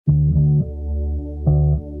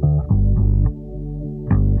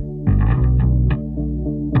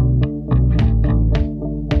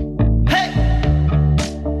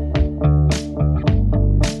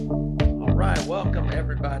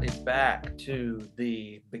to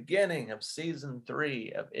the beginning of season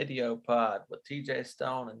 3 of Idiopod with TJ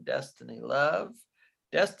Stone and Destiny Love.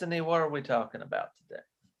 Destiny, what are we talking about today?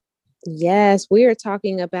 Yes, we are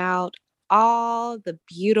talking about all the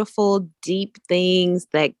beautiful, deep things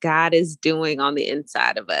that God is doing on the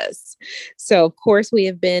inside of us. So, of course, we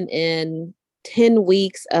have been in 10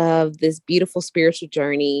 weeks of this beautiful spiritual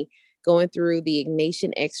journey, going through the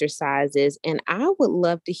Ignatian exercises. And I would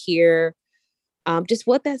love to hear just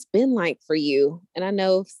what that's been like for you. And I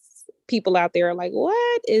know people out there are like,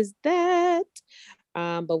 what is that?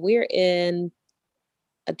 But we're in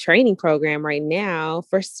a training program right now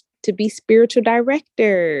to be spiritual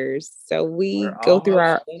directors. So we We're go through almost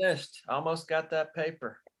our finished. Almost got that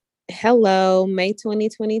paper. May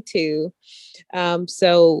 2022.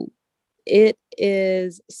 So it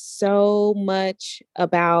is so much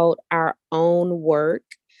about our own work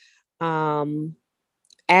um,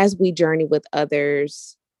 as we journey with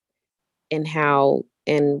others and how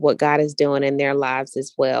and what God is doing in their lives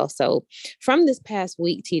as well. So from this past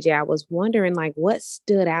week, TJ, I was wondering like what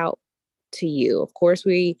stood out to you. Of course,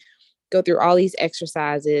 we go through all these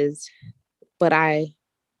exercises, but I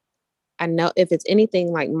know if it's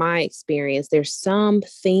anything like my experience, there's some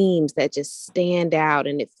themes that just stand out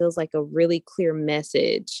and it feels like a really clear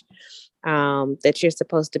message that you're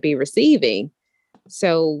supposed to be receiving.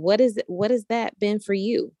 So what has that been for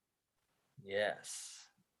you? Yes.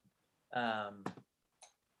 Um,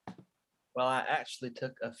 well, I actually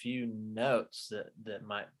took a few notes that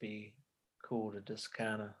might be cool to just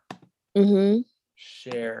kind of Mm-hmm.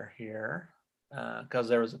 share here. Because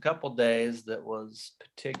there was a couple days that was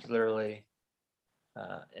particularly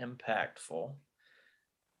impactful.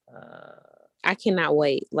 I cannot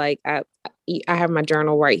wait. Like I have my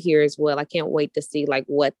journal right here as well. I can't wait to see like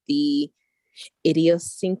what the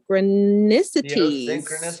idiosyncronicities.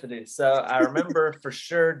 Synchronicity. So I remember for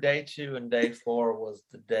sure day 2 and day 4 was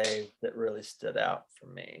the day that really stood out for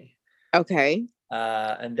me. Okay.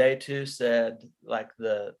 And day 2 said like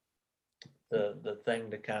the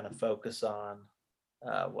thing to kind of focus on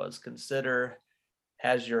was consider,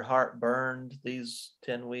 has your heart burned these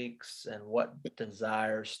 10 weeks, and what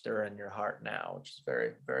desires stir in your heart now, which is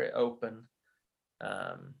very, very open.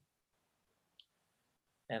 Um,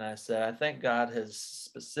 and I said, I think God has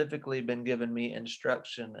specifically been giving me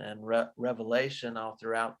instruction and revelation all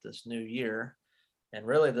throughout this new year and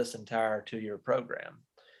really this entire 2-year program.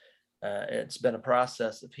 It's been a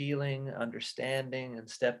process of healing, understanding, and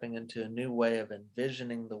stepping into a new way of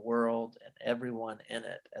envisioning the world and everyone in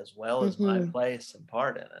it, as well as my Mm-hmm. place and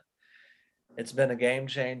part in it. It's been a game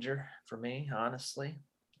changer for me, honestly.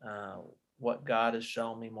 Uh, what God has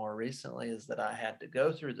shown me more recently is that I had to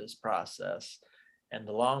go through this process and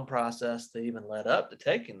the long process that even led up to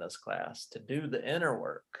taking this class to do the inner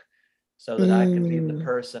work so that I can be the Mm.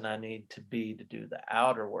 person I need to be to do the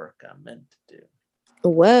outer work I'm meant to do.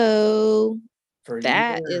 Whoa. For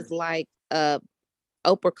That is years, like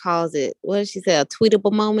Oprah calls it, what did she say, a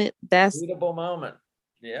tweetable moment? tweetable moment.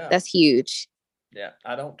 Yeah. That's huge. Yeah.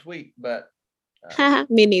 I don't tweet, but uh,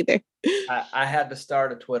 Me neither. I had to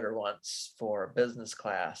start a Twitter once for a business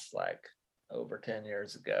class like over 10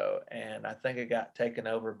 years ago. And I think it got taken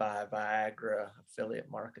over by Viagra affiliate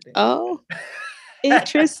marketing. Oh,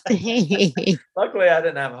 interesting. Luckily, I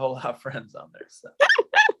didn't have a whole lot of friends on there. So,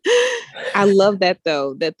 I love that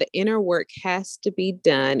though, that the inner work has to be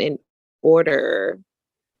done in order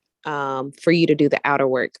for you to do the outer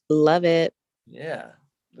work. Love it. yeah.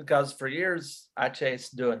 Because for years, I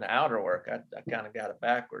chased doing the outer work. I kind of got it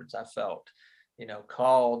backwards. I felt,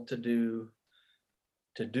 called to do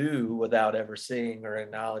without ever seeing or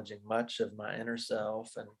acknowledging much of my inner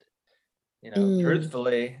self. And, Mm,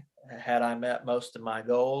 truthfully, had I met most of my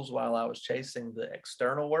goals while I was chasing the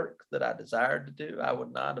external work that I desired to do, I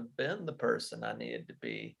would not have been the person I needed to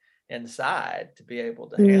be inside to be able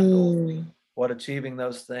to handle mm. what achieving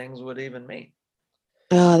those things would even mean.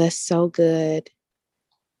 Oh, that's so good.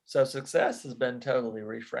 So success has been totally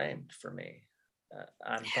reframed for me.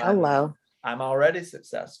 I'm finding Hello. I'm already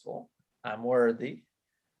successful. I'm worthy.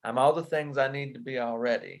 I'm all the things I need to be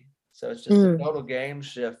already. So it's just a Mm. total game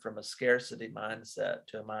shift from a scarcity mindset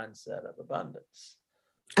to a mindset of abundance.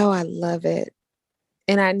 Oh, I love it.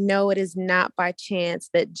 And I know it is not by chance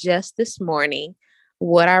that just this morning,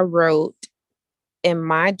 what I wrote in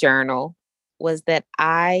my journal was that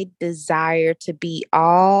I desire to be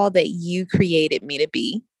all that you created me to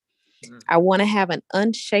be. Mm. I want to have an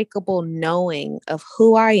unshakable knowing of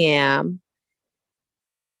who I am.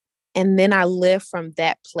 And then I live from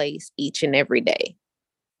that place each and every day.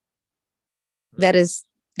 Mm.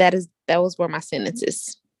 That was where my sentence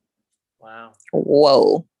is. Wow,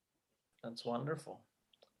 Whoa. that's wonderful.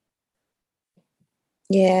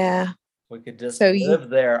 Yeah. We could just So you live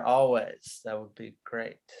there always. That would be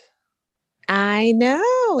great. I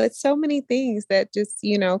know it's so many things that just,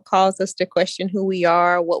 cause us to question who we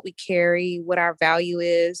are, what we carry, what our value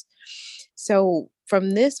is. So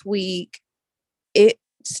from this week, it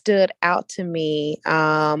stood out to me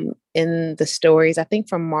in the stories, I think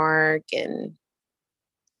from Mark, and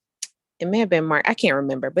it may have been Mark, I can't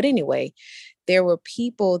remember. But anyway, there were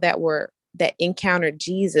people that encountered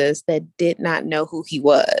Jesus that did not know who he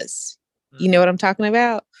was. You know Mm, what I'm talking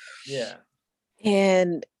about? yeah.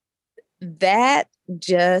 And that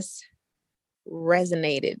just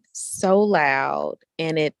resonated so loud,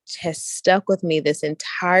 and it has stuck with me this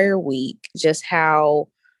entire week, just how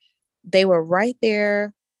they were right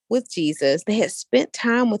there with Jesus. They had spent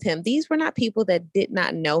time with him. These were not people that did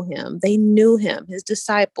not know him. They knew him, his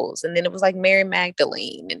disciples. And then it was like Mary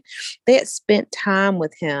Magdalene, and they had spent time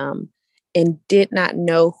with him and did not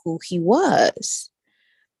know who he was.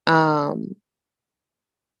 Um,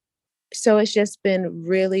 so it's just been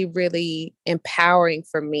really, really empowering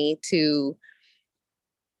for me to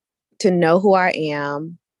know who I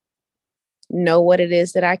am, know what it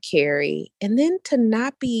is that I carry, and then to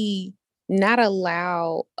not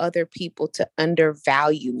allow other people to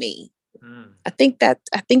undervalue me. Mm, I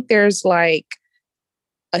think there's like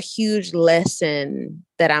a huge lesson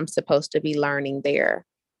that I'm supposed to be learning there.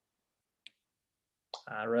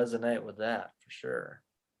 I resonate with that for sure.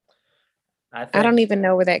 I I think don't even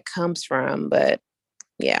know where that comes from, but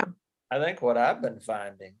yeah. I think what I've been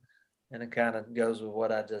finding, and it kind of goes with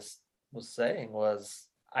what I just was saying, was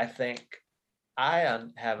I think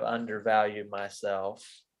have undervalued myself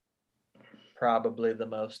probably the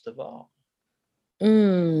most of all.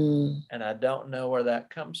 Mm, And I don't know where that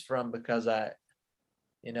comes from because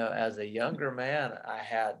as a younger man, I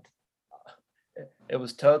had it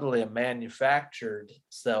was totally a manufactured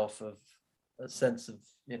self of a sense of,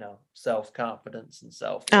 self confidence and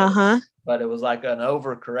self worth. uh-huh. But it was like an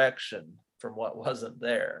overcorrection from what wasn't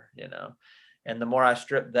there. And the more I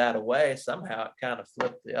stripped that away, somehow it kind of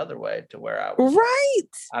flipped the other way to where I was like, Right.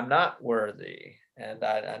 I'm not worthy and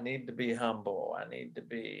I need to be humble. I need to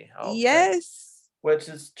be all things, Yes. which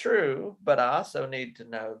is true, but I also need to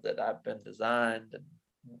know that I've been designed and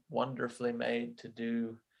wonderfully made to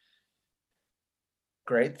do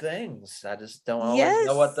great things. I just don't always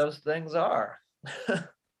know what Yes. those things are.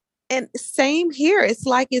 And same here. It's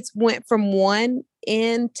like it's went from one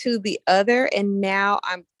end to the other, and now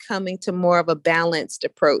I'm coming to more of a balanced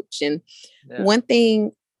approach. And Yeah. one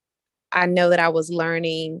thing I know that I was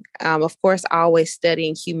learning, of course, always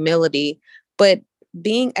studying humility, but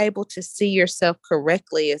being able to see yourself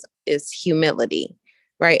correctly is humility,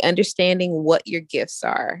 right? Understanding what your gifts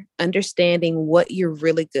are, understanding what you're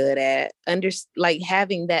really good at, like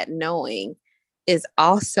having that knowing is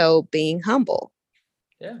also being humble.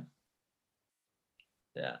 Yeah.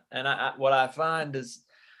 Yeah. And what I find is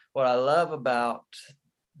what I love about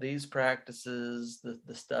these practices,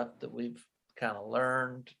 the stuff that we've kind of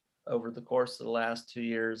learned over the course of the last 2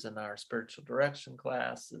 years in our spiritual direction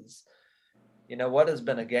classes. What has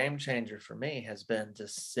been a game changer for me has been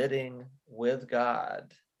just sitting with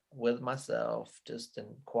God, with myself, just in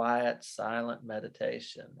quiet, silent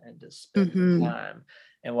meditation and just spending Hmm. time.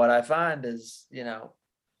 And what I find is,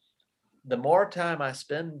 the more time I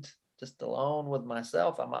spend just alone with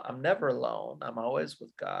myself, I'm never alone. I'm always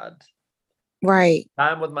with God. Right.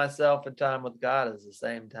 Time with myself and time with God is the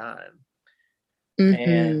same time. Hmm.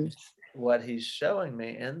 And what he's showing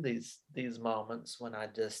me in these moments when I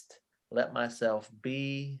just let myself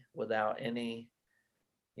be without any,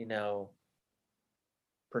 you know,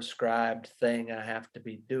 prescribed thing I have to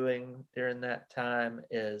be doing during that time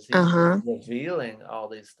is he's just Uh-huh. revealing all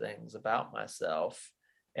these things about myself.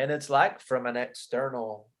 And it's like from an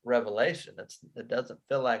external revelation. It doesn't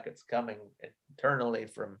feel like it's coming internally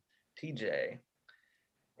from TJ.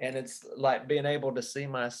 And it's like being able to see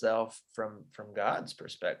myself from God's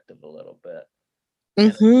perspective a little bit. And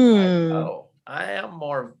it's like, Hmm. oh, I am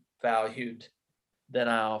more valued than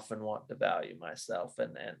I often want to value myself.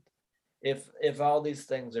 And if all these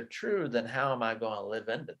things are true, then how am I going to live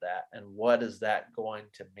into that? And what is that going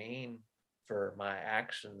to mean for my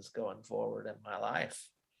actions going forward in my life?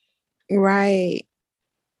 Right.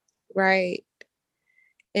 Right.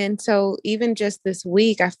 And so even just this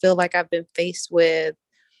week, I feel like I've been faced with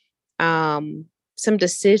um, some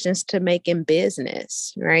decisions to make in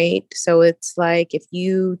business, right? So it's like if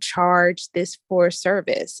you charge this for a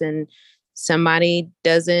service and somebody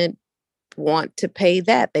doesn't want to pay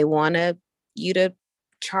that, they want you to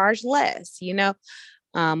charge less.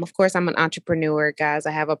 Of course, I'm an entrepreneur, guys.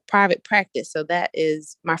 I have a private practice, so that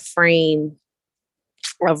is my frame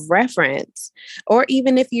of reference. Or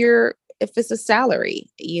even if it's a salary,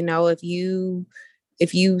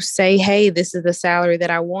 if you say, hey, this is the salary that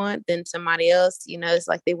I want, then somebody else, it's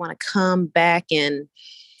like they want to come back and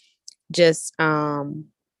just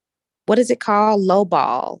what is it called?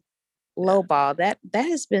 Yeah. Lowball. That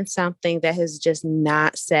has been something that has just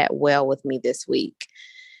not sat well with me this week.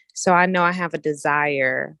 So I know I have a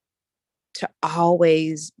desire to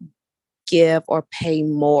always give or pay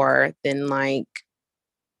more than like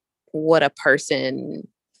what a person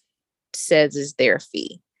says is their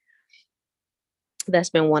fee. That's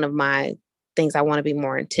been one of my things I want to be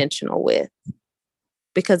more intentional with,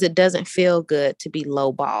 because it doesn't feel good to be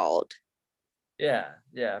lowballed. Yeah.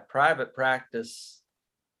 Yeah. Private practice,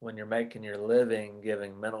 when you're making your living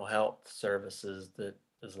giving mental health services that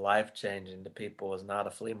is life changing to people, is not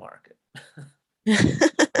a flea market.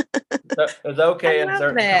 So it's I okay in love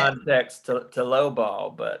certain that. contexts to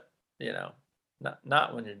lowball, but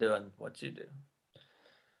not when you're doing what you do.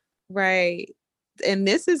 Right. And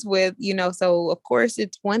this is with, so of course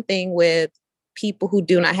it's one thing with people who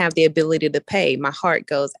do not have the ability to pay. My heart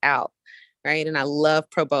goes out, right? And I love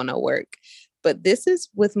pro bono work. But this is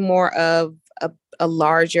with more of a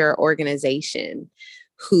larger organization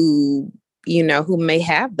who, who may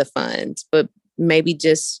have the funds, but maybe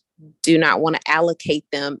just do not want to allocate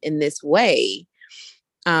them in this way.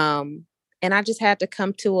 And I just had to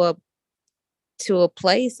come to a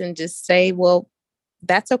place and just say, well,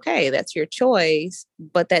 that's okay. That's your choice.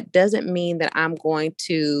 But that doesn't mean that I'm going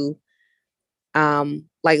to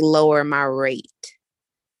like lower my rate.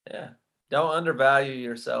 Yeah. Don't undervalue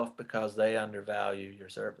yourself because they undervalue your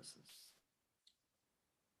services.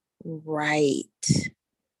 Right.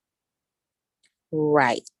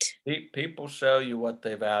 Right. People show you what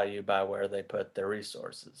they value by where they put their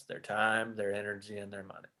resources, their time, their energy, and their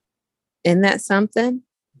money. Isn't that something?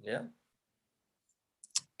 Yeah.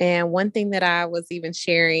 And one thing that I was even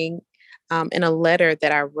sharing in a letter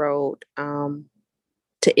that I wrote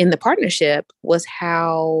to in the partnership was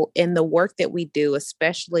how in the work that we do,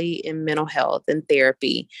 especially in mental health and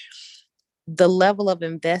therapy, the level of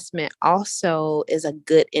investment also is a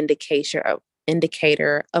good indicator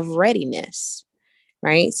of readiness,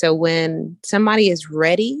 right? So when somebody is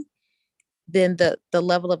ready, then the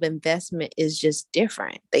level of investment is just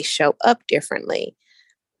different. They show up differently.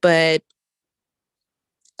 But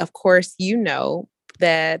of course,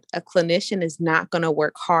 that a clinician is not going to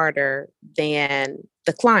work harder than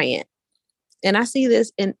the client. And I see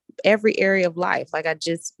this in every area of life. Like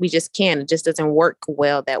we just can't. It just doesn't work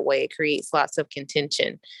well that way. It creates lots of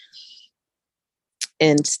contention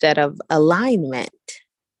instead of alignment.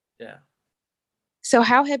 Yeah. So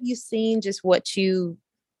how have you seen just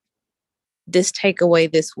this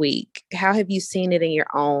takeaway this week? How have you seen it in your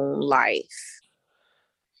own life?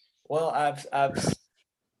 Well,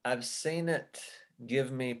 I've seen it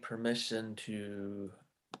give me permission to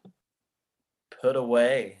put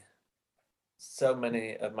away so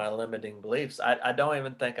many of my limiting beliefs. I don't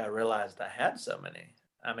even think I realized I had so many.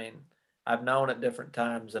 I mean, I've known at different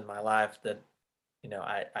times in my life that,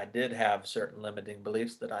 I did have certain limiting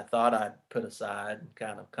beliefs that I thought I'd put aside and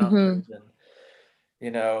kind of Mm-hmm. conquered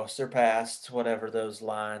and, surpassed whatever those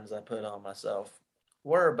lines I put on myself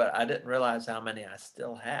were, but I didn't realize how many I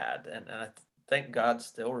still had. And I think God's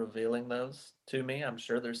still revealing those to me. I'm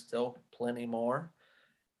sure there's still plenty more,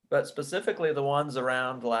 but specifically the ones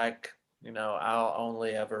around like, I'll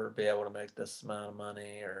only ever be able to make this amount of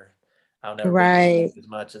money, or I'll never be able to Right. make as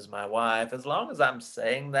much as my wife. As long as I'm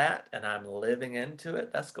saying that and I'm living into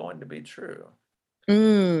it, that's going to be true.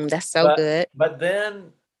 That's so But good. but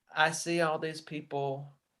then I see all these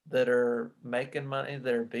people that are making money,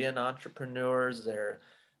 they're being entrepreneurs, they're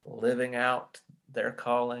living out their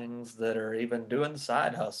callings, that are even doing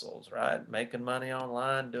side hustles, right? Making money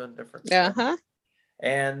online, doing different stuff. Uh-huh.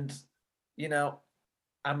 And you know,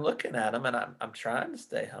 I'm looking at them and I'm trying to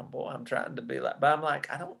stay humble. I'm trying to be like, but I'm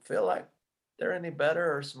like, I don't feel like they're any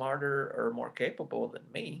better or smarter or more capable than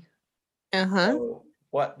me. Uh-huh. So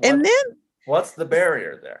what And what what's the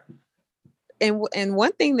barrier there? and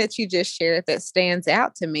one thing that you just shared that stands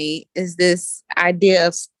out to me is this idea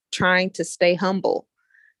of trying to stay humble.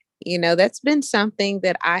 That's been something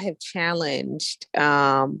that I have challenged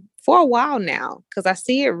for a while now, because I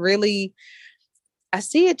see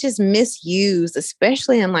it just misused,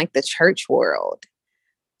 especially in like the church world.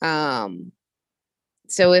 Um,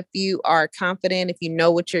 so if you are confident, if you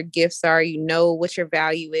know what your gifts are, you know what your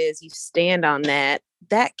value is, you stand on that,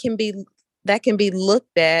 that can be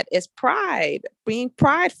looked at as pride, being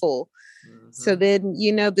prideful. So Mhm. then,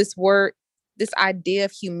 this idea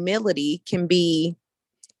of humility can be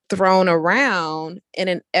thrown around in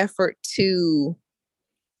an effort to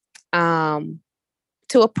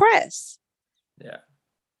to oppress. Yeah.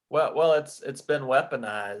 Well, it's been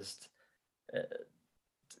weaponized uh,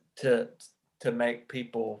 to to make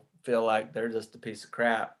people feel like they're just a piece of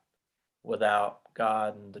crap without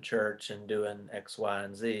God and the church and doing X, Y,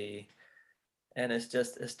 and Z. And it's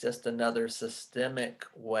just another systemic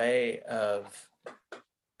way of It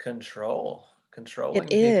controlling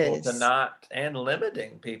people to is. not, and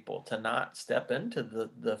limiting people to not step into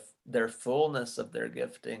their fullness of their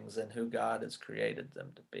giftings and who God has created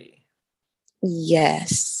them to be.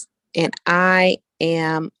 Yes. And I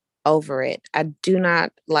am over it. I do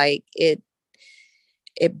not like it.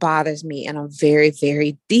 It bothers me on a very,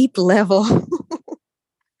 very deep level.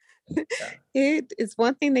 Yeah. It is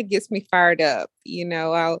one thing that gets me fired up.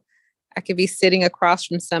 I could be sitting across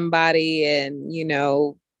from somebody and,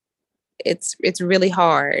 it's really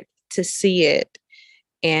hard to see it.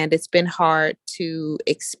 And it's been hard to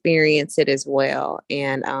experience it as well.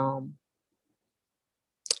 And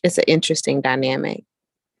it's an interesting dynamic.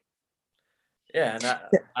 Yeah, and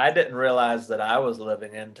I didn't realize that I was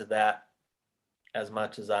living into that as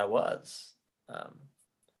much as I was. Um,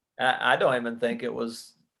 I don't even think it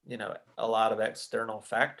was, a lot of external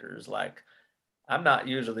factors. Like, I'm not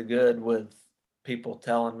usually good with people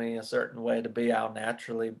telling me a certain way to be. I'll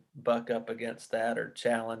naturally buck up against that or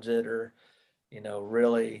challenge it or,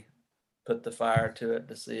 really put the fire to it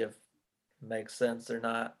to see if it makes sense or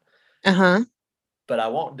not. Uh-huh. But I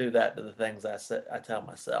won't do that to the things I tell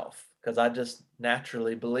myself because I just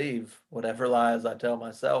naturally believe whatever lies I tell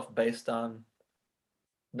myself based on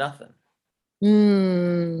nothing.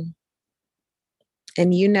 Mm.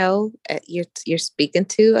 And you're speaking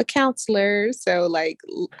to a counselor, so like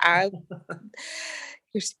I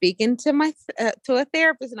you're speaking to my to a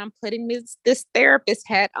therapist, and I'm putting this therapist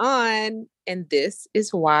hat on, and this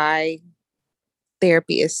is why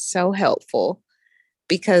therapy is so helpful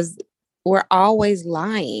because we're always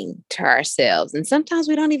lying to ourselves, and sometimes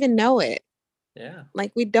we don't even know it. Yeah.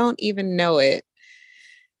 Like we don't even know it,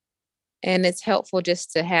 and it's helpful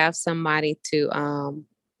just to have somebody to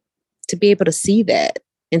be able to see that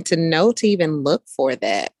and to know to even look for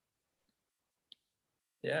that.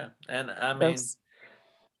 Yeah. And I mean, Those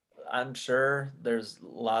I'm sure there's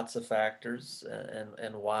lots of factors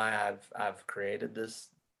and why I've created this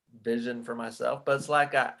vision for myself, but it's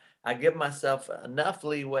like I give myself enough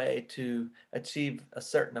leeway to achieve a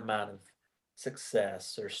certain amount of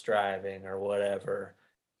success or striving or whatever.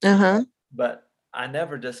 Uh-huh. But I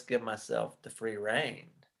never just give myself the free rein.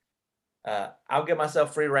 I'll give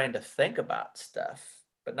myself free rein to think about stuff,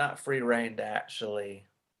 but not free rein to actually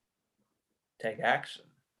take action,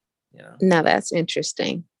 you know? Now that's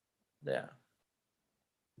interesting. Yeah.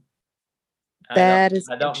 I don't That is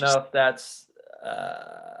I don't know interesting. if that's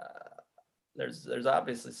there's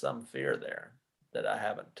obviously some fear there that I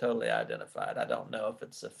haven't totally identified. I don't know if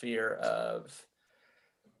it's a fear of,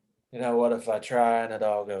 what if I try and it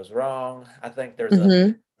all goes wrong? I think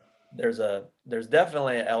Mhm. there's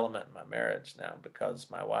definitely an element in my marriage now because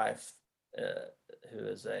my wife, who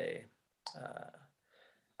is uh,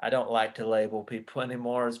 I don't like to label people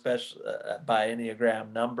anymore, especially by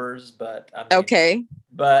Enneagram numbers, but I mean, Okay.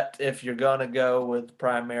 but if you're going to go with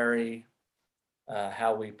primary,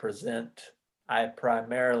 how we present, I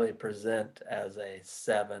primarily present as a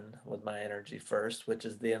 7 with my energy first, which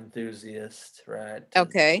is the enthusiast, right?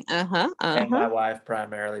 Okay. Uh-huh. And Uh-huh. my wife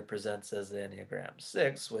primarily presents as the Enneagram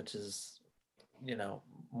 6, which is, you know,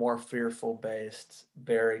 more fearful based,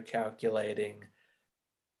 very calculating.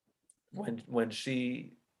 When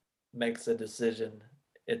she makes a decision,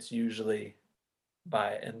 it's usually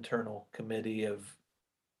by internal committee of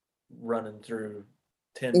running through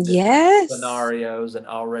 10 different Yes. scenarios and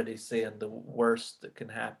already seeing the worst that can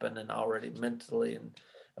happen and already mentally and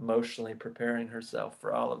emotionally preparing herself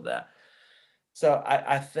for all of that. So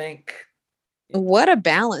I think, What a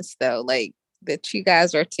balance though, like that you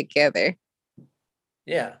guys are together.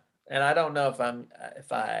 yeah, and I don't know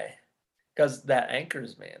if I because that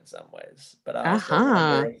anchors me in some ways, but I also wonder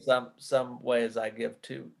Uh-huh. if some ways I give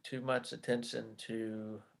too much attention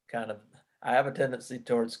to kind of, I have a tendency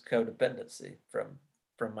towards codependency from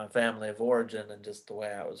my family of origin and just the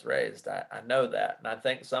way I was raised. I know that, and I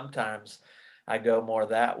think sometimes I go more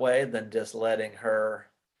that way than just letting her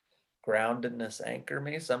groundedness anchor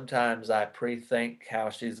me. Sometimes I pre-think how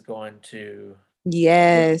she's going to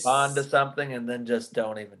respond to Yes. something and then just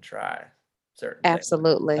don't even try certain things because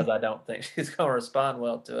Absolutely. I don't think she's going to respond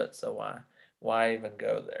well to it. So why even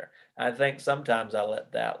go there? I think sometimes I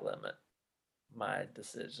let that limit my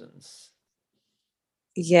decisions.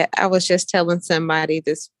 Yeah, I was just telling somebody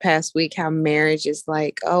this past week how marriage is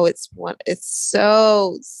like, oh, it's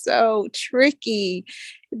so tricky.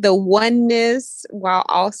 The oneness while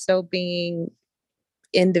also being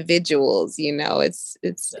individuals, Yeah.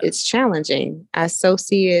 it's challenging. I so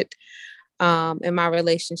see it in my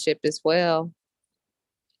relationship as well.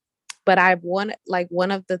 But one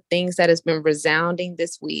of the things that has been resounding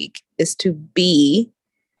this week is to be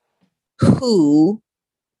who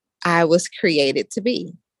I was created to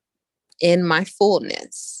be in my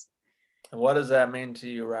fullness. And what does that mean to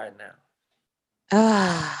you right now?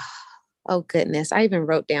 Ah, oh goodness. I even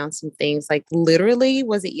wrote down some things like literally,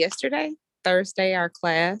 was it yesterday? Thursday, our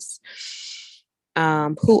class.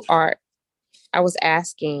 Who are I was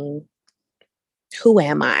asking, who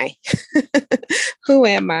am I? Who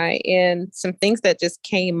am I? And some things that just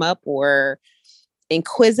came up were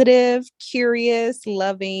inquisitive, curious,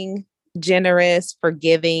 loving, generous,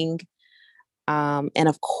 forgiving. And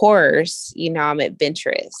of course, I'm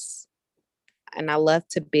adventurous and I love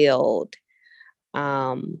to build.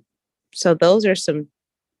 Um, so those are some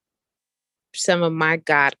of my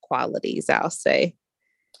God qualities, I'll say.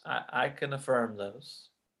 I can affirm those.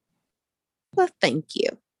 Well, thank you.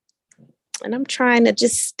 And I'm trying to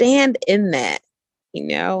just stand in that,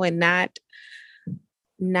 and not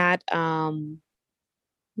not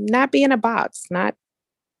be in a box, not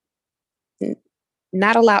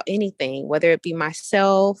allow anything, whether it be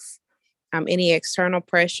myself, any external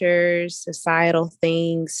pressures, societal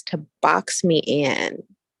things to box me in.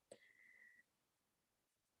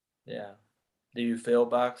 Yeah. Do you feel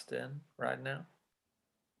boxed in right now?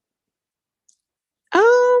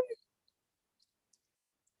 Um,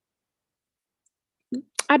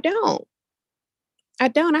 I don't. I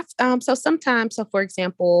don't. So sometimes, so for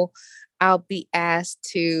example, I'll be asked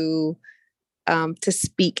to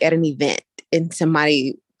speak at an event, and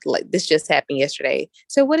somebody like this just happened yesterday.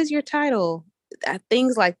 So, what is your title?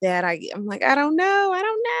 Things like that. I'm like, I don't know. I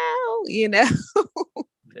don't know.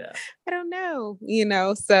 Yeah. I don't know.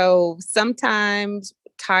 So sometimes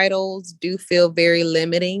titles do feel very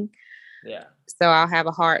limiting. Yeah. So I'll have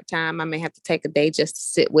a hard time. I may have to take a day just to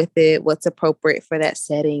sit with it. What's appropriate for that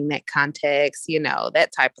setting, that context,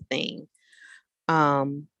 that type of thing.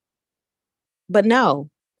 Um, but no,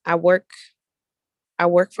 I work I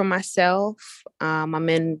work for myself. I'm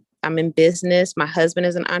in business. My husband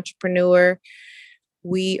is an entrepreneur.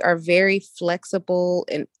 We are very flexible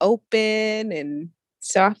and open, and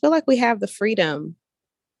so I feel like we have the freedom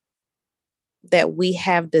that we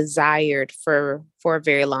have desired for a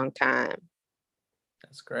very long time.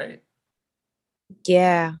 That's great.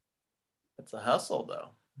 Yeah, It's a hustle though.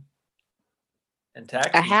 And a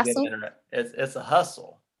taxes get hassle. it's a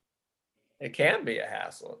hustle. It can be a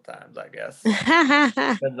hassle at times, I guess.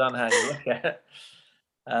 Depends on how you look at it.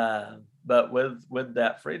 But with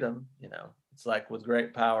that freedom, it's like with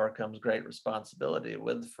great power comes great responsibility.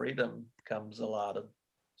 With freedom comes a lot of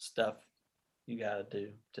stuff you got to do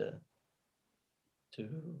to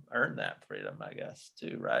earn that freedom, I guess,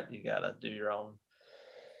 too, right? You got to do your own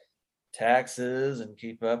taxes and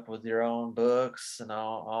keep up with your own books and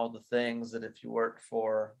all the things that if you worked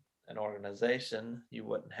for an organization, you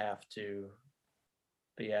wouldn't have to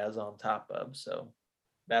be as on top of. So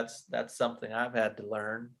that's something I've had to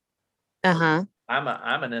learn. Uh-huh.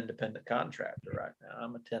 I'm an independent contractor right now.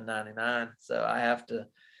 I'm a 1099, so I have to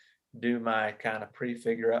do my kind of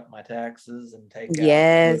prefigure up my taxes and take out put it in a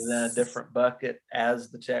Yes. different bucket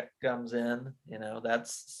as the check comes in.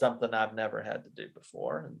 That's something I've never had to do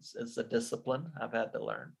before. It's a discipline I've had to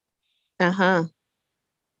learn. Uh-huh.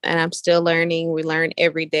 And I'm still learning. We learn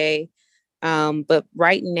every day. But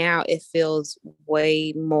right now it feels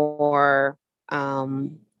way more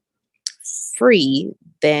free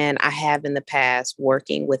than I have in the past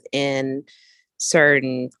working within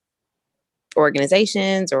certain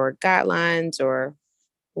organizations or guidelines or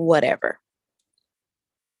whatever.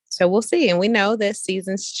 So we'll see. And we know that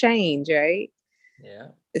seasons change, right? Yeah.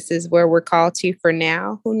 This is where we're called to for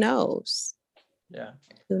now. Who knows? Yeah.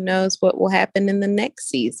 Who knows what will happen in the next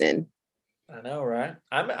season? I know, right?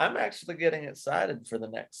 I'm actually getting excited for the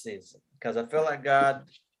next season because I feel like God,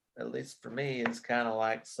 at least for me, is kind of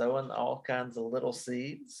like sowing all kinds of little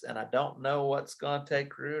seeds, and I don't know what's going to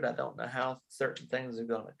take root. I don't know how certain things are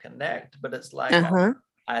going to connect, but it's like Uh-huh.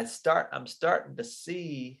 I'm starting to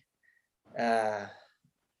see uh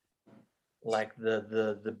like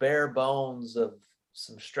the bare bones of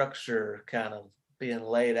some structure kind of being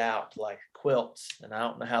laid out like quilts, and I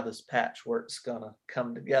don't know how this patchwork's gonna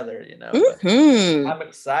come together, but Hmm. I'm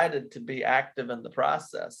excited to be active in the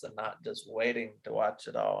process and not just waiting to watch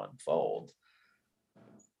it all unfold.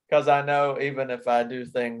 Because I know even if I do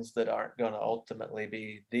things that aren't going to ultimately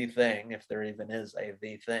be the thing, if there even is a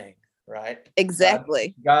the thing, right?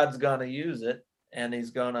 Exactly. God's going to use it, and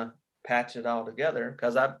he's going to patch it all together,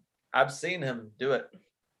 because I've seen him do it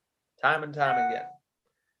time and time again.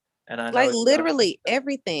 And I know Like he's going to literally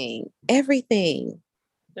everything,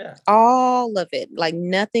 yeah. all of it, like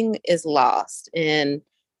nothing is lost. And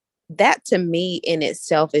that to me in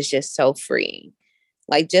itself is just so freeing.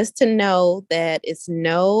 Like just to know that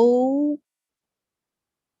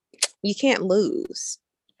you can't lose.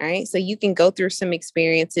 Right. So you can go through some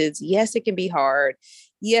experiences. Yes, it can be hard.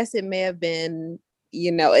 Yes, it may have been,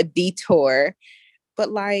 a detour,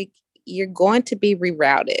 but like you're going to be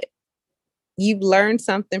rerouted. You've learned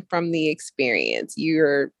something from the experience.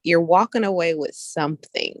 You're walking away with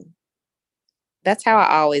something. That's how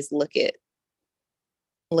I always look at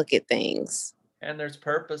things. And there's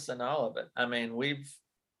purpose in all of it. I mean,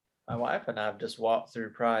 my wife and I have just walked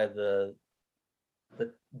through probably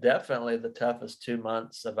definitely the toughest 2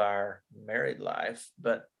 months of our married life,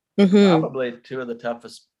 but Mm-hmm. probably two of the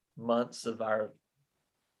toughest months of our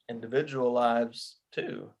individual lives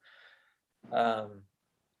too. Um,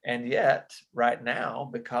 and yet, right now,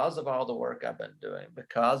 because of all the work I've been doing,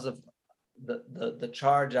 because of the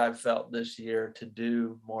charge I've felt this year to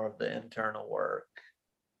do more of the internal work,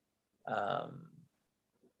 um,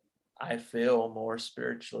 I feel more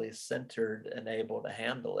spiritually centered and able to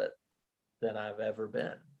handle it than I've ever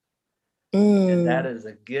been. And that is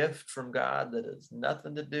a gift from God that has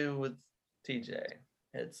nothing to do with TJ.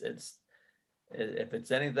 It's if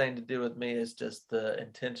it's anything to do with me, it's just the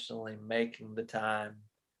intentionally making the time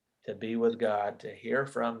to be with God, to hear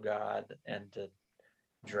from God, and to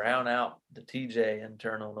drown out the TJ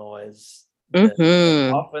internal noise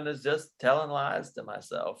that often is just telling lies to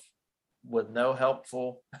myself with no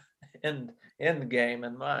helpful end game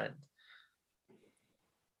in mind.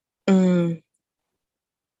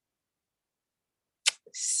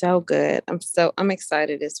 So good. I'm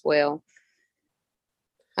excited as well.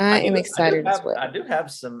 I am excited as well. I do have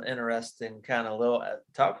some interesting kind of little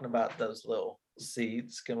talking about those little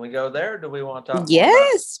seeds. Can we go there? Or do we want to talk more about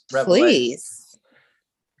Yes, Revelation? please.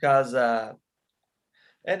 Because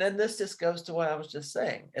and then this just goes to what I was just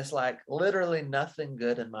saying. It's like literally nothing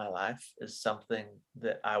good in my life is something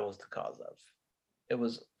that I was the cause of. It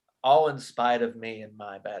was all in spite of me and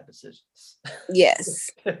my bad decisions. Yes.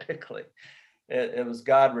 Typically, it was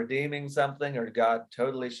God redeeming something or God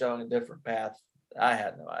totally showing a different path. I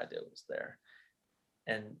had no idea it was there.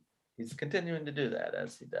 And he's continuing to do that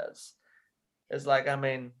as he does. It's like, I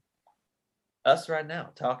mean, us right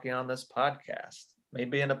now talking on this podcast, me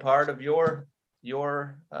being a part of your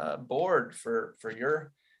board for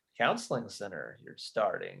your counseling center you're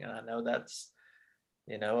starting. And I know that's,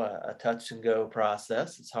 a touch and go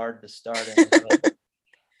process. It's hard to start anything.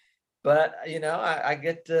 But I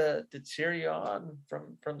get to cheer you on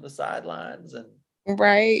from the sidelines, and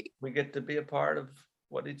Right. we get to be a part of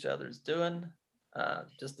what each other's doing.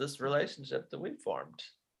 Just this relationship that we formed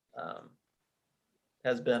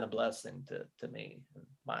has been a blessing to me in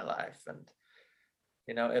my life. And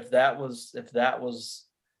if that was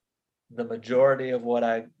the majority of what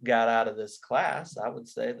I got out of this class, I would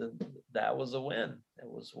say that was a win. It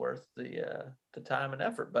was worth the time and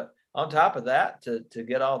effort. But on top of that, to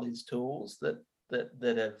get all these tools that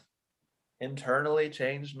have internally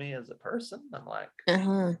changed me as a person, I'm like,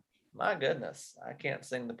 my goodness, I can't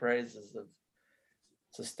sing the praises of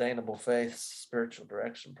Sustainable Faith Spiritual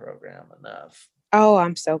Direction Program enough. Oh,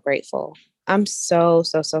 I'm so grateful. I'm so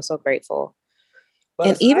grateful. But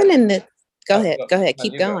and even in the go ahead, no,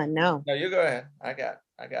 keep going. No, you go ahead. I got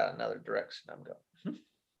another direction I'm going.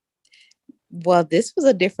 Well, this was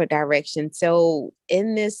a different direction. So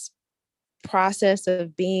in this process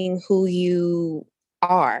of being who you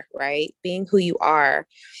are, right? Being who you are,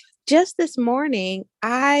 just this morning,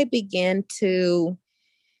 I began to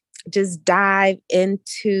just dive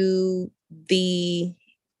into the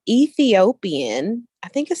I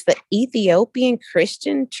think it's the Ethiopian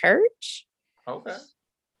Christian Church. Okay.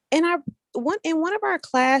 And in one of our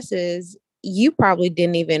classes, you probably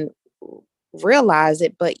didn't even realize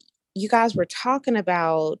it, but you guys were talking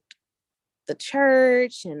about the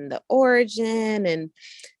church and the origin, and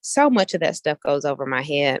so much of that stuff goes over my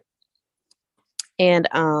head. And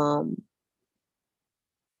I'm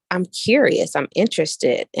curious, I'm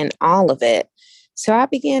interested in all of it. So I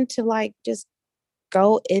began to just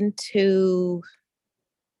go into,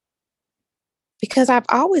 because I've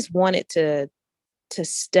always wanted to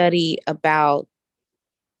study about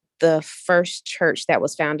the first church that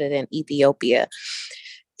was founded in Ethiopia.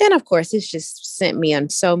 And of course, it's just sent me on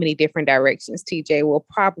so many different directions. TJ will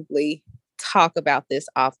probably talk about this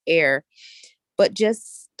off air, but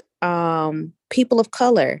just people of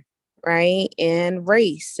color, right? And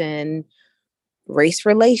race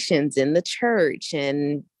relations in the church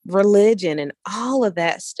and religion and all of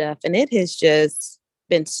that stuff. And it has just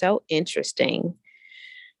been so interesting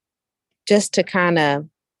just to kind of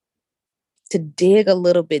to dig a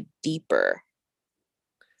little bit deeper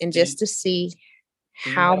and Do you, just to see do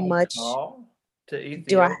you how have a much call to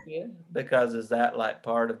do I Ethiopia? Because is that like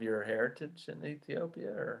part of your heritage in Ethiopia,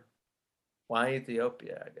 or why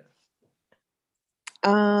Ethiopia, I guess?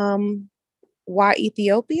 um why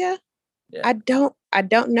Ethiopia? Yeah. I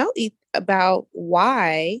don't know about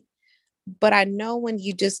why, but I know when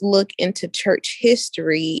you just look into church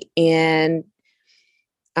history and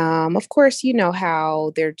of course you know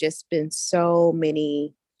how there just been so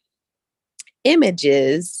many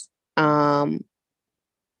images,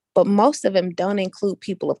 but most of them don't include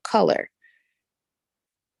people of color.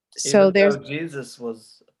 So Even there's though Jesus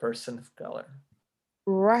was a person of color.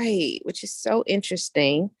 right, which is so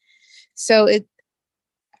interesting. So it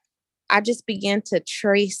I just began to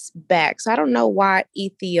trace back. So I don't know why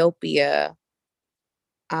Ethiopia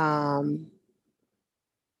um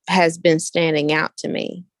has been standing out to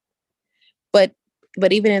me.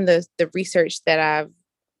 But even in the research that I've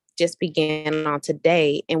just began on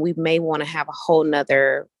today, and we may want to have a whole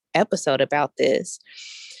nother episode about this,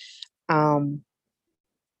 um,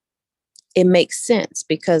 it makes sense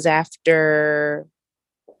because after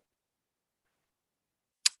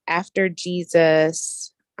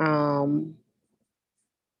Jesus,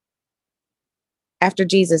 after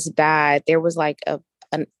Jesus died, there was like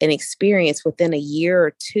an experience within a year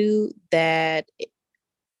or two that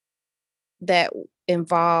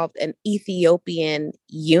involved an Ethiopian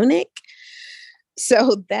eunuch.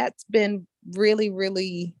 So that's been really,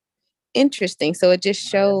 really interesting. So it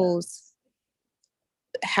just Oh, yeah. shows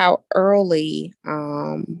how early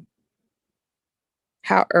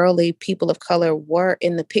people of color were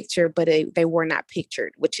in the picture, but they were not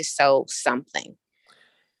pictured, which is so something.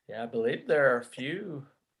 Yeah, I believe there are a few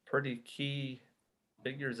pretty key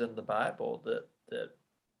figures in the Bible that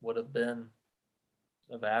would have been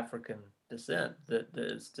of African descent that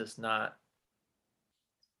is just not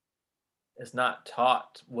it's not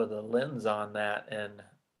taught with a lens on that in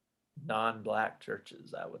non-black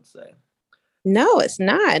churches, I would say. No, it's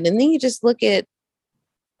not. And then you just look at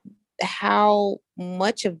how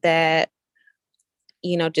much of that,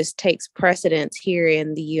 just takes precedence here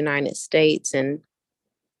in the United States. And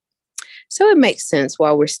so it makes sense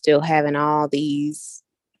why we're still having all these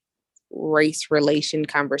race relation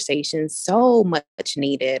conversations, so much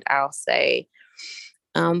needed, I'll say.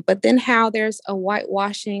 But then how there's a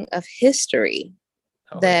whitewashing of history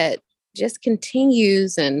Oh yeah. that just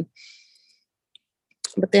continues, and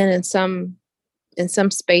but then in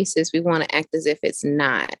some spaces we want to act as if it's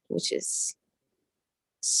not, which is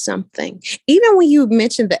something. Even when you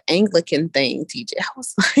mentioned the Anglican thing, TJ, I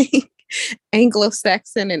was like,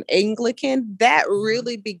 Anglo-Saxon and Anglican, that Mhm.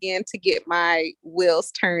 really began to get my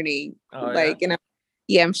wheels turning. Oh yeah. Like,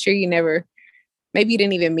 yeah, I'm sure you never, maybe you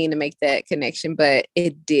didn't even mean to make that connection, but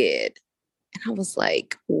it did. And I was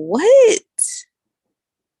like, what?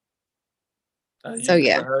 So You've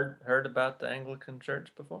yeah, never heard about the Anglican Church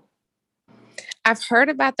before? I've heard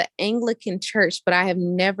about the Anglican Church, but I have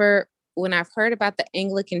never, when I've heard about the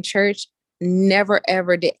Anglican Church, never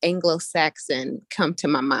ever did Anglo-Saxon come to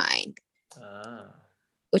my mind, Ah,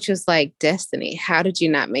 which was like destiny. How did you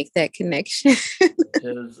not make that connection? which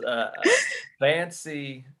is a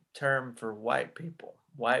fancy term for white people,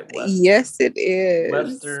 white Yes, it is.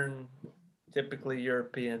 Western, typically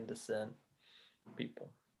European descent people.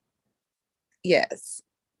 Yes.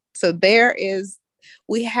 So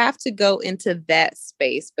we have to go into that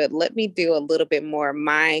space, but let me do a little bit more of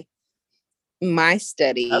my That's a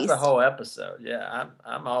studies. whole episode. Yeah,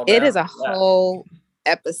 I'm all It down is a for that. whole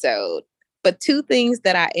episode. But two things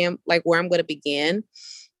that I am like where I'm going to begin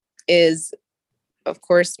is, of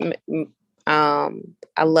course,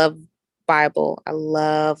 I love Bible. I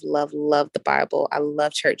love the Bible. I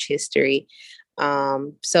love church history.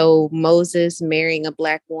 So Moses marrying a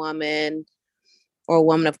black woman or a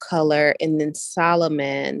woman of color, and then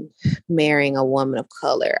Solomon marrying a woman of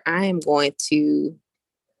color. I am going to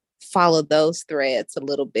follow those threads a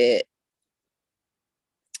little bit.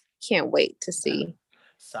 Can't wait to Yeah. see what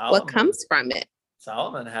Solomon comes from it.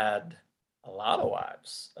 Solomon had a lot of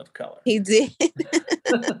wives of color. He did.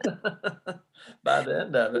 By the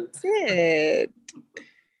end of He it. did.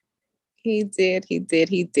 He did. He did.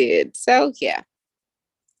 He did. So, yeah,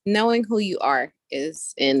 knowing who you are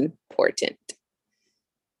is important.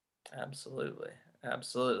 Absolutely.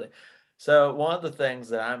 Absolutely. So one of the things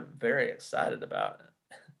that I'm very excited about,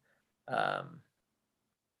 um,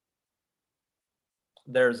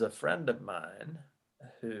 there's a friend of mine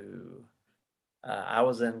who I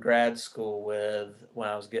was in grad school with when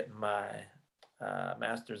I was getting my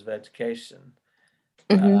master's of education.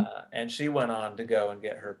 Hmm. And she went on to go and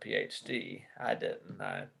get her PhD. I didn't.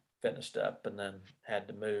 I finished up and then had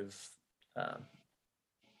to move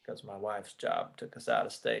because my wife's job took us out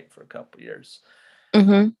of state for a couple years.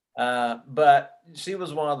 Hmm. But she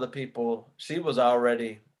was one of the people, she was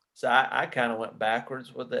already, so I kind of went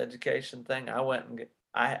backwards with the education thing. I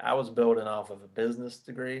was building off of a business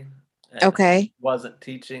degree and Okay. wasn't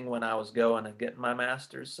teaching when I was going and getting my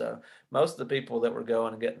master's. So most of the people that were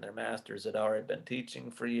going and getting their master's had already been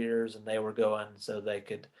teaching for years and they were going so they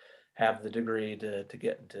could have the degree to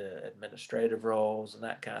get into administrative roles and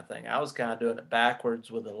that kind of thing. I was kind of doing it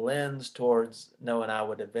backwards with a lens towards knowing I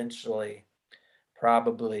would eventually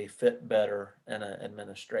probably fit better in an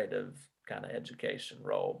administrative kind of education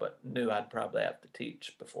role, but knew I'd probably have to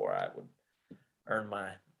teach before I would earn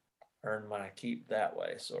my earn my keep that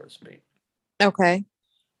way, so to speak. Okay.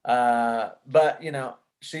 But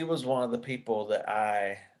she was one of the people that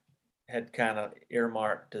I had kind of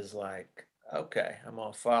earmarked as like, okay, I'm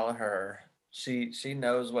gonna follow her. She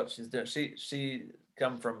knows what she's doing. She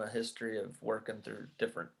come from a history of working through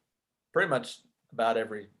different, pretty much about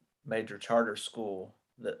every major charter school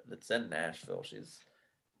that's in Nashville. She's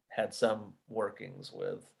had some workings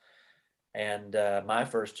with. And my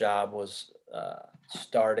first job was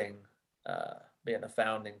starting, being a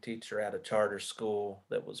founding teacher at a charter school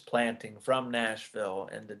that was planting from Nashville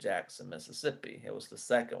into Jackson, Mississippi. It was the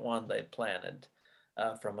second one they planted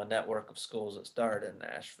from a network of schools that started in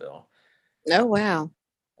Nashville. Oh, wow.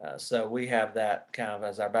 So we have that kind of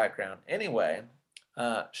as our background. Anyway,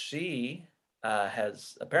 she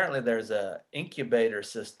has apparently there's a incubator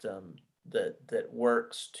system that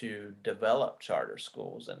works to develop charter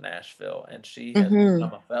schools in Nashville, and she has Hmm.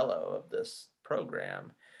 become a fellow of this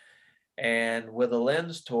program, and with a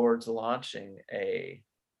lens towards launching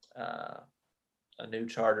uh, a new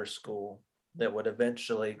charter school that would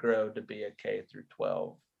eventually grow to be a K through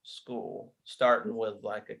 12 school, starting with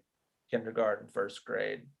like a kindergarten, first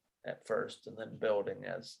grade at first, and then building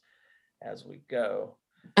as we go.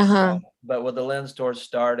 Uh-huh. But with the lens towards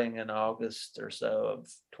starting in August or so of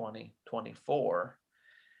 2024,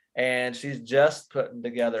 and she's just putting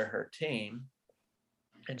together her team.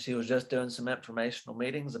 And she was just doing some informational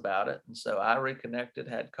meetings about it. And so I reconnected,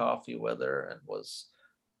 had coffee with her, and was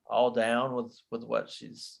all down with what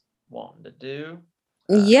she's wanting to do.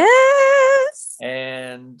 Uh, Yes.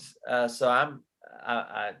 so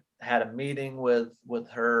I had a meeting with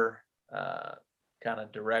her kind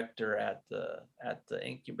of director at the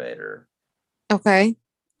incubator Okay.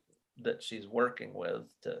 that she's working with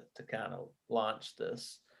to kind of launch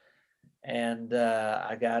this. And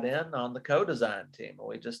I got in on the co-design team.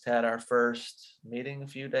 We just had our first meeting a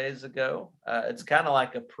few days ago. It's kind of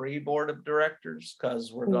like a pre-board of directors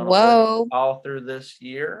because we're going to work Whoa. all through this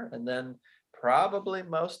year, and then probably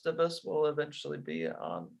most of us will eventually be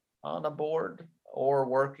on a board or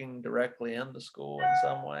working directly in the school in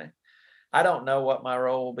some way. I don't know what my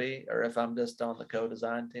role will be, or if I'm just on the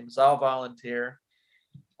co-design team. So I'll volunteer.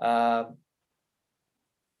 Um,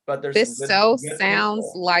 but there's some This good so good sounds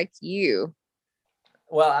people. like you.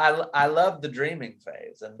 Well, I love the dreaming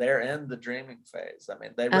phase, and they're in the dreaming phase. I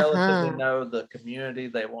mean, they relatively Uh-huh. know the community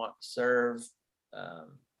they want to serve,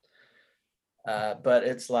 um, but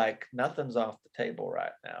it's like nothing's off the table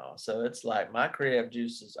right now. So it's like my creative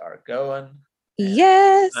juices are going, and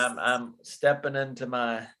Yes. I'm stepping into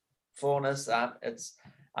my fullness.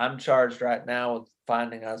 I'm charged right now with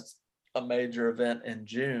finding us a major event in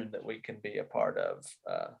June that we can be a part of.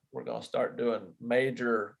 We're going to start doing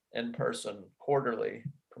major in-person quarterly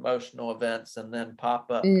promotional events and then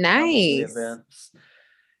pop-up monthly Nice. events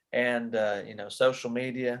and social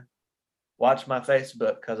media. Watch my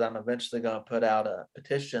Facebook because I'm eventually going to put out a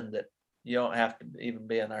petition that you don't have to even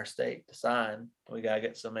be in our state to sign. We got to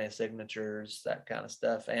get so many signatures, that kind of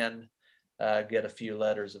stuff, and get a few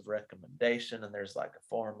letters of recommendation. And there's like a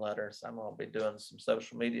form letter. So I'm going to be doing some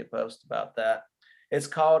social media posts about that. It's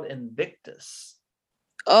called Invictus.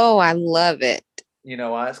 Oh, I love it. You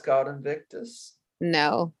know why it's called Invictus?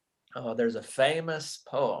 No. Oh, there's a famous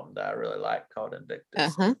poem that I really like called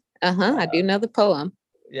Invictus. Uh-huh. Uh-huh. I do Uh, know the poem.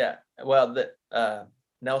 yeah, well, that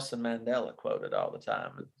Nelson Mandela quoted all the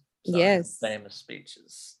time in some of his Yes. famous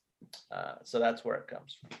speeches. So that's where it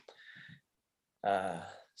comes from.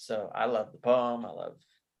 So I love the poem. I love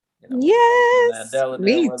what Yes. Nelson Mandela did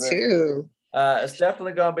Me with it. too. It's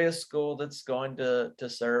definitely going to be a school that's going to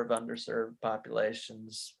serve underserved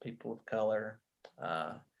populations, people of color.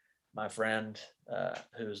 My friend,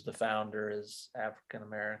 who's the founder, is African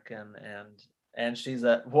American, and she's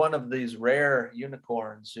one of these rare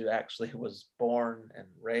unicorns who actually was born and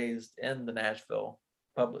raised in the Nashville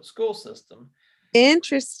public school system, which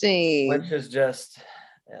Interesting. is just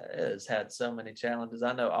has had so many challenges.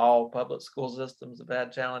 I know all public school systems have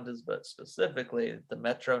had challenges, but specifically the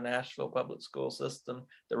Metro Nashville public school system,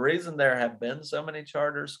 the reason there have been so many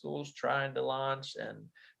charter schools trying to launch and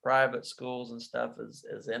private schools and stuff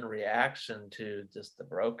is in reaction to just the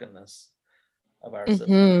brokenness of our Hmm.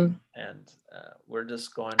 system. And we're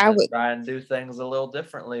just going I to would, try and do things a little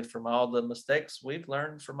differently from all the mistakes we've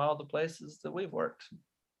learned from all the places that we've worked.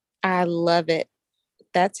 I love it.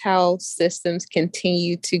 That's how systems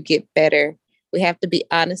continue to get better. We have to be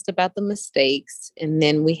honest about the mistakes, and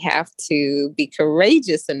then we have to be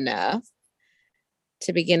courageous enough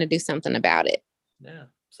to begin to do something about it. Yeah.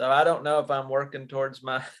 So I don't know if I'm working towards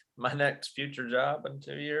my next future job in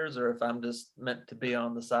 2 years, or if I'm just meant to be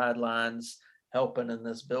on the sidelines helping in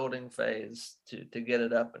this building phase to get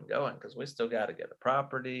it up and going, because we still got to get a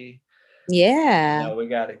property. Yeah. We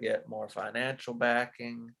got to get more financial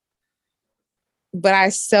backing. But I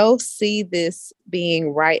so see this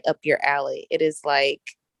being right up your alley. It is like,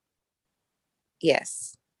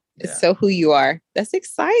 yes, it's Yeah. so who you are. That's And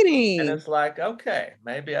exciting. it's like, okay,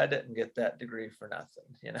 maybe I didn't get that degree for nothing,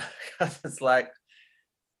 because it's like,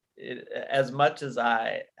 as much as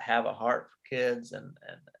I have a heart for kids, and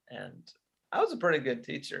I was a pretty good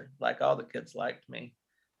teacher, like all the kids liked me,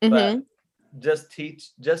 but Hmm. just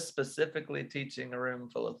specifically teaching a room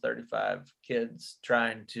full of 35 kids,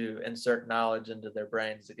 trying to insert knowledge into their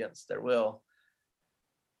brains against their will,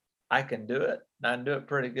 I can do it. I can do it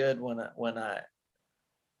pretty good when I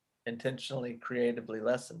intentionally creatively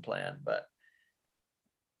lesson plan, but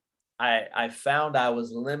I found I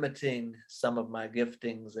was limiting some of my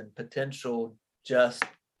giftings and potential just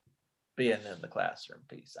being in the classroom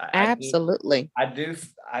piece. Absolutely.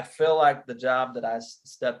 I feel like the job that I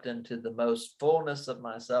stepped into the most fullness of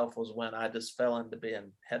myself was when I just fell into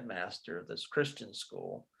being headmaster of this Christian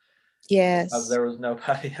school, because Yes. there was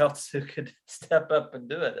nobody else who could step up and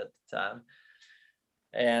do it at the time.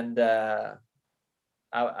 And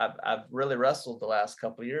I've really wrestled the last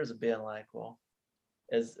couple of years of being like, well,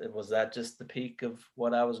 was that just the peak of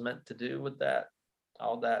what I was meant to do with that,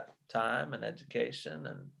 all that time and education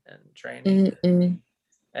and training? Mm-mm.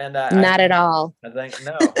 And Not at all. I think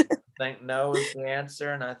no. I think no is the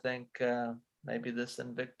answer, and I think maybe this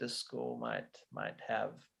Invictus school might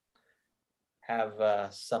have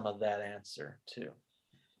some of that answer too.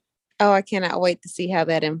 Oh, I cannot wait to see how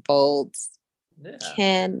that unfolds. Yeah,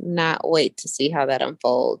 Cannot wait to see how that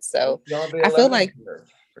unfolds. So it's gonna be a I feel learning like curve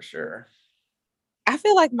for sure. I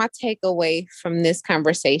feel like my takeaway from this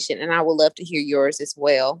conversation, and I would love to hear yours as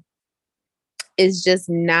well, is just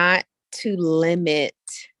not to limit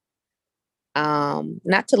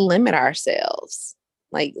ourselves.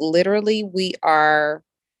 Like literally we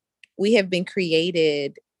have been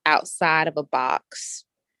created outside of a box.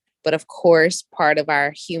 But of course, part of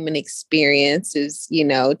our human experience is,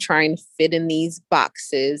 trying to fit in these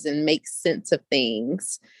boxes and make sense of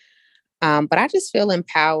things. But I just feel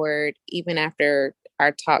empowered even after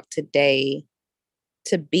our talk today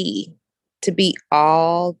to be, to be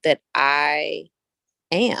all that I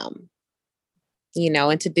am,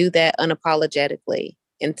 and to do that unapologetically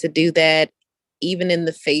and to do that even in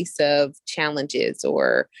the face of challenges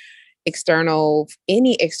or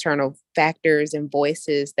any external factors and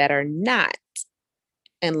voices that are not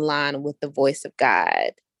in line with the voice of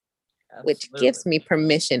God, which Absolutely. gives me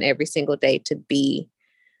permission every single day to be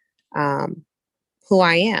um, who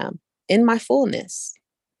I am in my fullness.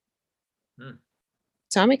 Hmm.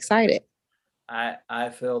 So I'm excited. I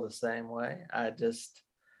feel the same way.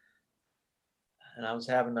 And I was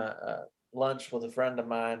having a lunch with a friend of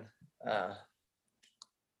mine uh,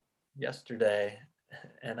 yesterday,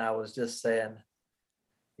 and I was just saying,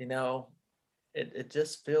 you know, it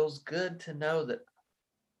just feels good to know that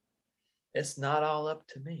it's not all up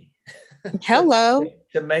to me to, Hello.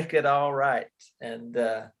 to make it all right. And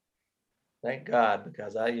thank God,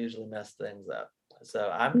 because I usually mess things up. So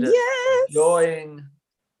I'm just Yes. enjoying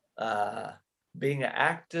uh, being an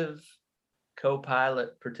active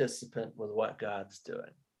co-pilot participant with what God's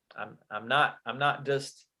doing. I'm not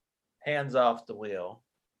just hands off the wheel.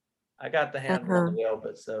 I got the hands on the Uh-huh. wheel,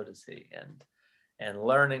 but so does he. And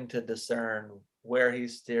learning to discern where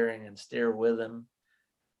he's steering and steer with him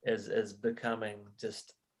is becoming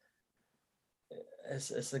just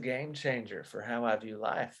it's a game changer for how I view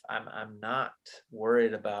life. I'm not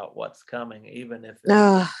worried about what's coming, even if it's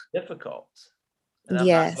Ah, difficult. And I'm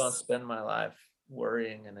not going to yes. spend my life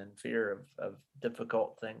worrying and in fear of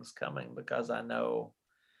difficult things coming, because I know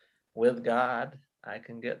with God, I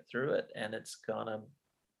can get through it, and it's going to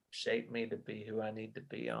shape me to be who I need to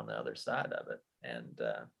be on the other side of it. And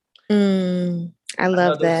I I know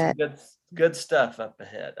love there's some that. good stuff up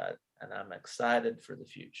ahead, and I'm excited for the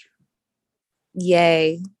future.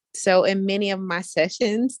 Yay. So in many of my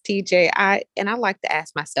sessions, TJ, I like to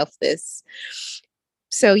ask myself this.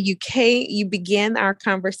 So you began our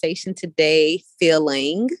conversation today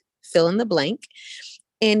feeling, fill in the blank,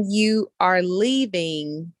 and you are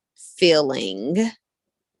leaving feeling,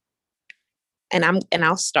 and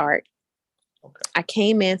I'll start. Okay. I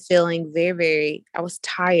came in feeling I was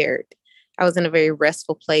tired. I was in a very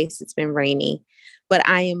restful place. It's been rainy, but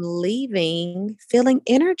I am leaving feeling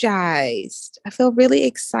energized. I feel really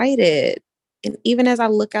excited. And even as I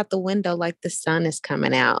look out the window, like the sun is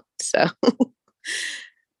coming out. So,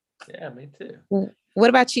 Yeah, me too. what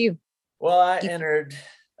about you? Well, I You entered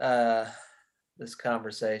uh, this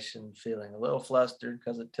conversation feeling a little flustered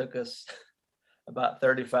because it took us about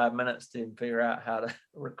 35 minutes to even figure out how to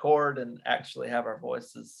record and actually have our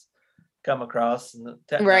voices come across. And the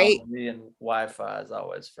right? technology and Wi-Fi is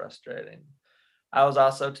always frustrating. I was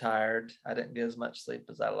also tired. I didn't get as much sleep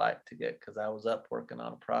as I like to get because I was up working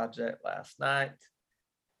on a project last night.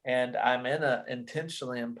 And I'm in a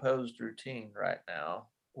intentionally imposed routine right now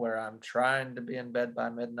where I'm trying to be in bed by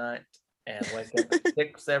midnight and wake up at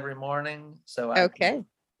 6 every morning so I can Okay.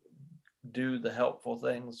 do the helpful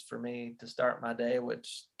things for me to start my day,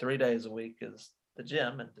 which 3 days a week is the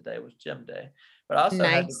gym, and today was gym day. But I also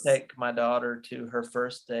had to Nice. take my daughter to her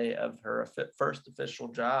first day of her first official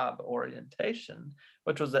job orientation,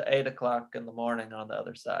 which was at 8 o'clock in the morning on the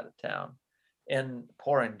other side of town in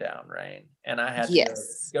pouring down rain. And I had to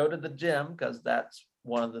Yes. go to the gym because that's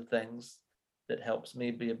one of the things that helps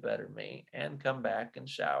me be a better me, and come back and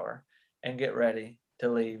shower and get ready to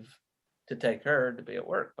leave to take her to be at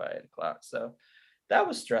work by 8 o'clock. So that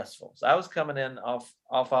was stressful. So I was coming in off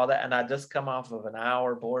all that, and I just come off of an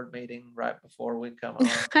hour board meeting right before we come on.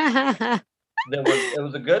 It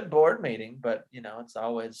was a good board meeting, but it's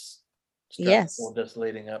always Yes. stressful just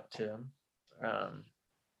leading up to them.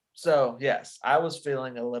 So yes, I was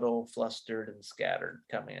feeling a little flustered and scattered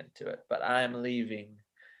coming into it, but I'm leaving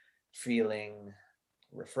feeling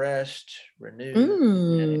refreshed, renewed,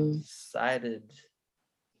 and Mm. excited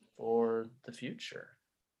for the future.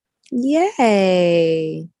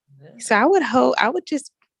 Yay. So Yeah. I would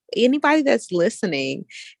just, anybody that's listening,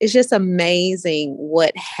 it's just amazing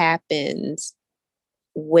what happens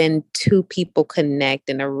when two people connect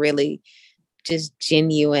in a really just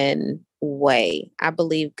genuine way. I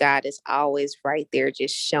believe God is always right there,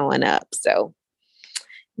 just showing up. So,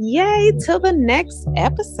 yay, till the next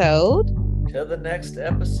episode. Till the next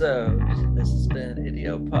episode. This has been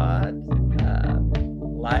Idiopod.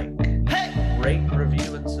 Like, rate,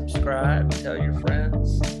 review, and subscribe. Tell your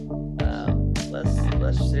friends.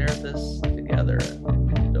 Let's share this together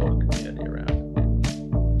and build a community around.